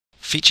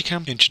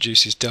FeatureCAM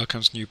introduces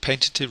Delcam's new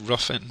patented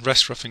rough and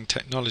rest roughing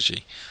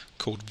technology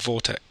called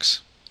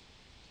Vortex.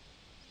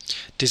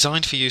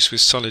 Designed for use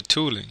with solid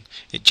tooling,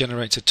 it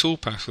generates a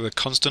toolpath with a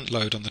constant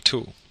load on the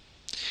tool.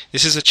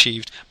 This is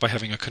achieved by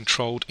having a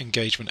controlled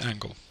engagement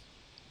angle.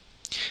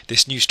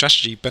 This new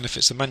strategy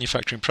benefits the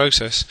manufacturing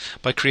process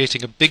by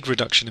creating a big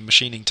reduction in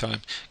machining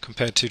time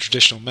compared to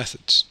traditional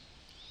methods.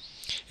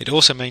 It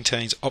also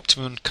maintains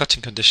optimum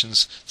cutting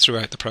conditions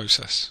throughout the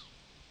process.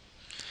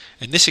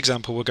 In this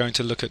example, we're going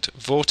to look at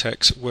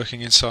Vortex working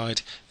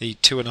inside the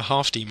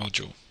 2.5D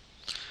module.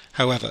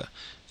 However,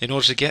 in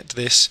order to get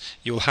this,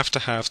 you'll have to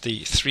have the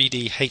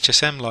 3D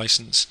HSM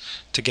license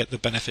to get the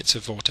benefits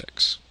of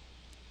Vortex.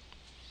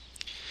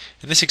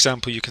 In this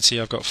example, you can see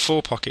I've got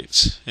 4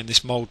 pockets in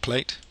this mold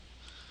plate,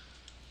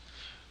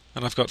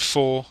 and I've got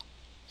 4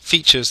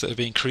 features that have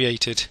been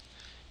created,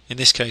 in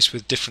this case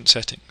with different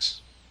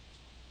settings.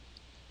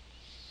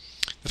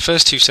 The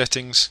first 2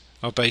 settings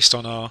are based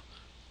on our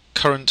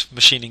current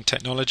machining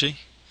technology,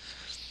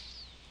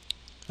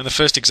 and the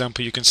first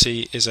example you can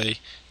see is a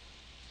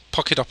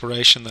pocket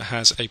operation that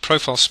has a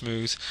profile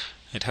smooth.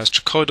 It has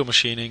trochoidal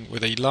machining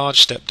with a large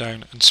step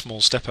down and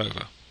small step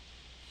over.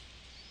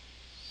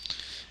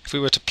 If we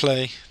were to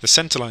play the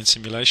centerline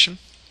simulation,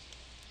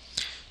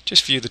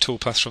 just view the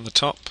toolpath from the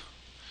top,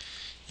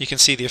 you can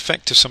see the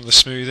effect of some of the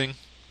smoothing,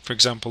 for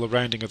example the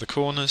rounding of the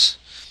corners,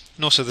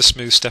 and also the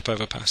smooth step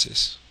over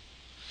passes.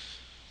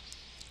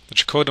 The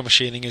trochoidal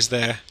machining is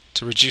there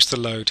to reduce the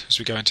load as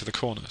we go into the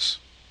corners.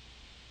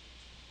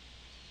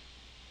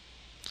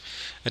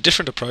 A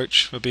different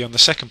approach would be on the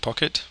second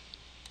pocket.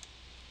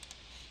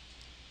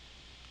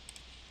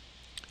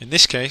 In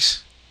this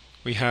case,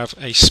 we have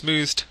a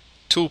smoothed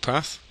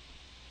toolpath,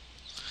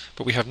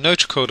 but we have no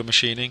trochoidal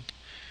machining,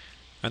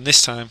 and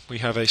this time we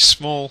have a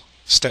small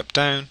step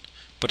down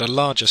but a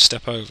larger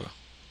step over.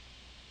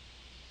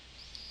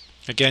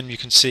 Again, you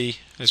can see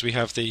as we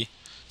have the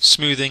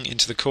smoothing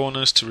into the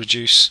corners to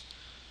reduce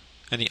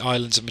any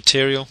islands of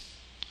material.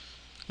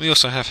 We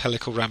also have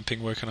helical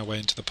ramping working our way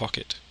into the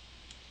pocket.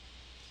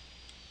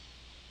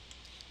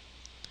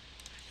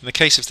 In the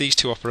case of these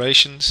 2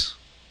 operations,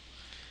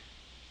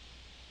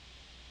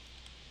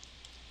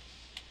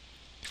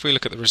 if we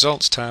look at the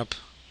results tab,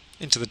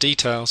 into the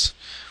details,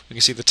 we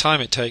can see the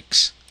time it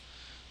takes.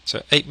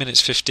 So 8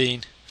 minutes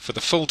 15 for the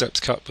full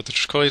depth cut with the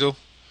trochoidal,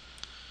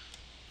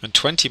 and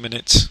 20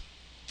 minutes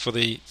for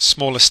the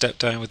smaller step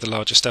down with the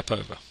larger step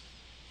over.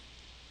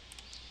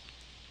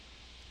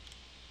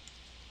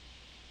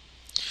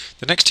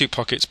 The next 2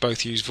 pockets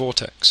both use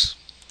Vortex.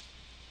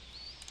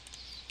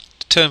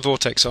 To turn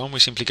Vortex on, we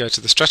simply go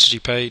to the strategy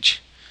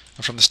page,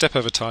 and from the step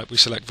over type we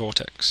select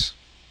Vortex.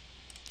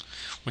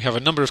 We have a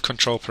number of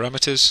control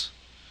parameters.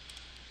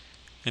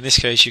 In this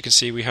case you can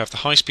see we have the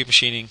high speed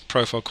machining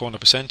profile corner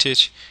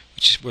percentage,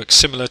 which works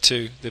similar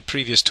to the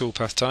previous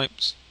toolpath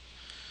types.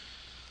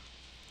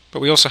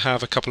 But we also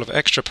have a couple of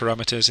extra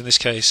parameters, in this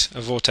case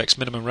a Vortex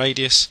minimum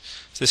radius,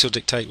 so this will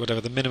dictate whatever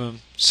the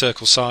minimum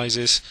circle size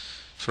is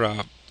for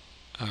our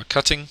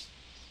cutting,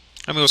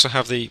 and we also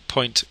have the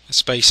point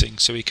spacing,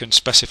 so we can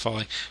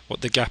specify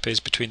what the gap is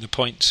between the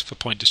points for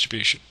point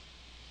distribution.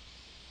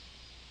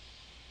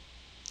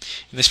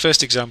 In this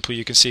first example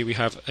you can see we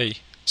have a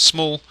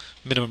small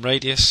minimum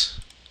radius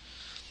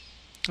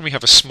and we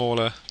have a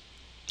smaller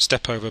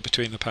step over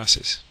between the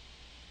passes.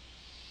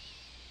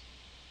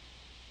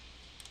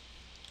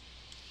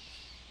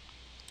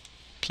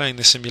 Playing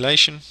the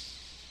simulation,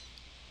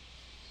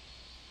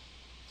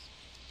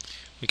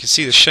 we can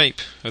see the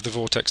shape of the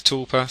Vortex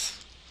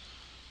toolpath.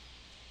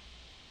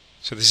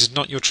 So this is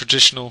not your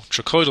traditional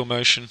trochoidal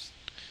motion,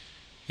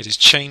 it is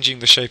changing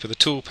the shape of the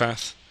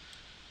toolpath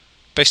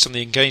based on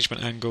the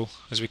engagement angle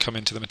as we come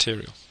into the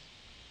material.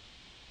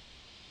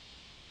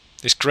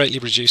 This greatly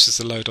reduces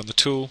the load on the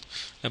tool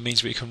and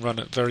means we can run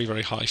at very,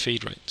 very high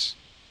feed rates.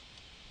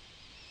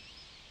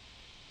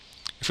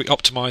 If we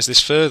optimize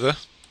this further,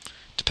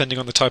 depending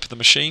on the type of the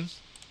machine,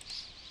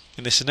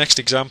 in this next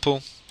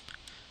example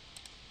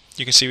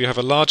you can see we have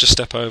a larger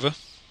step over,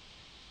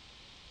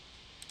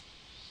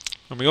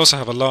 and we also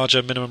have a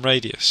larger minimum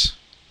radius.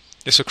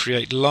 This will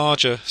create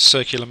larger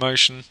circular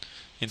motion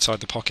inside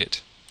the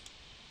pocket.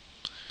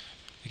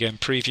 Again,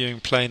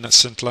 previewing playing that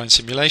centerline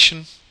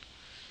simulation,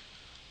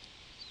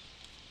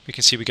 we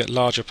can see we get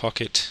larger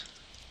pocket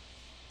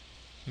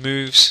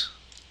moves,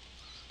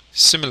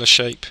 similar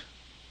shape,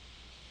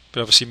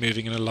 but obviously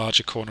moving in a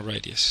larger corner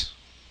radius.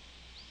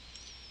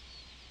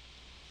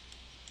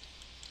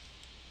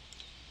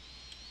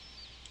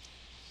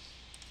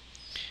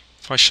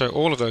 If I show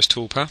all of those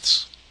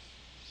toolpaths,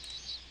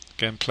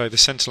 again play the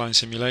centerline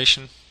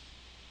simulation,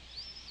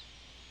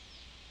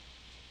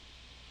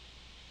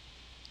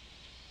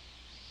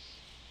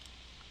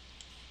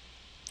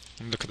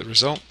 and look at the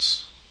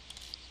results.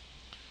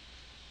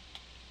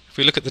 If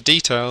we look at the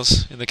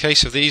details, in the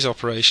case of these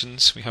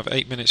operations we have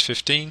 8 minutes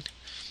 15,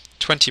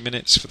 20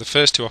 minutes for the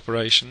first 2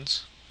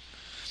 operations.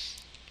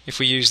 If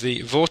we use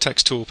the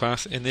Vortex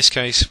toolpath, in this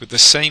case with the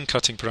same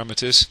cutting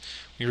parameters,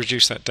 we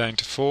reduce that down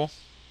to 4.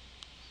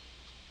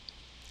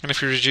 And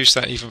if we reduce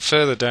that even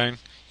further down,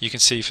 you can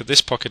see for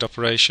this pocket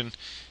operation,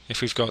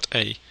 if we've got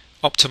a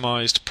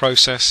optimized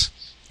process,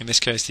 in this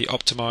case the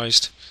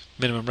optimized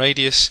minimum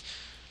radius,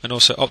 and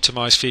also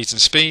optimized feeds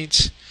and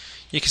speeds,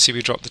 you can see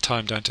we drop the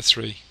time down to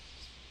 3.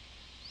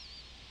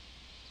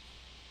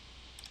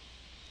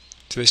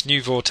 So this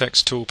new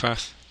Vortex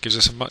toolpath gives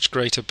us a much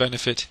greater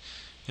benefit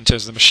in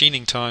terms of the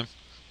machining time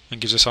and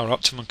gives us our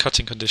optimum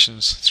cutting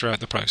conditions throughout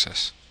the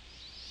process.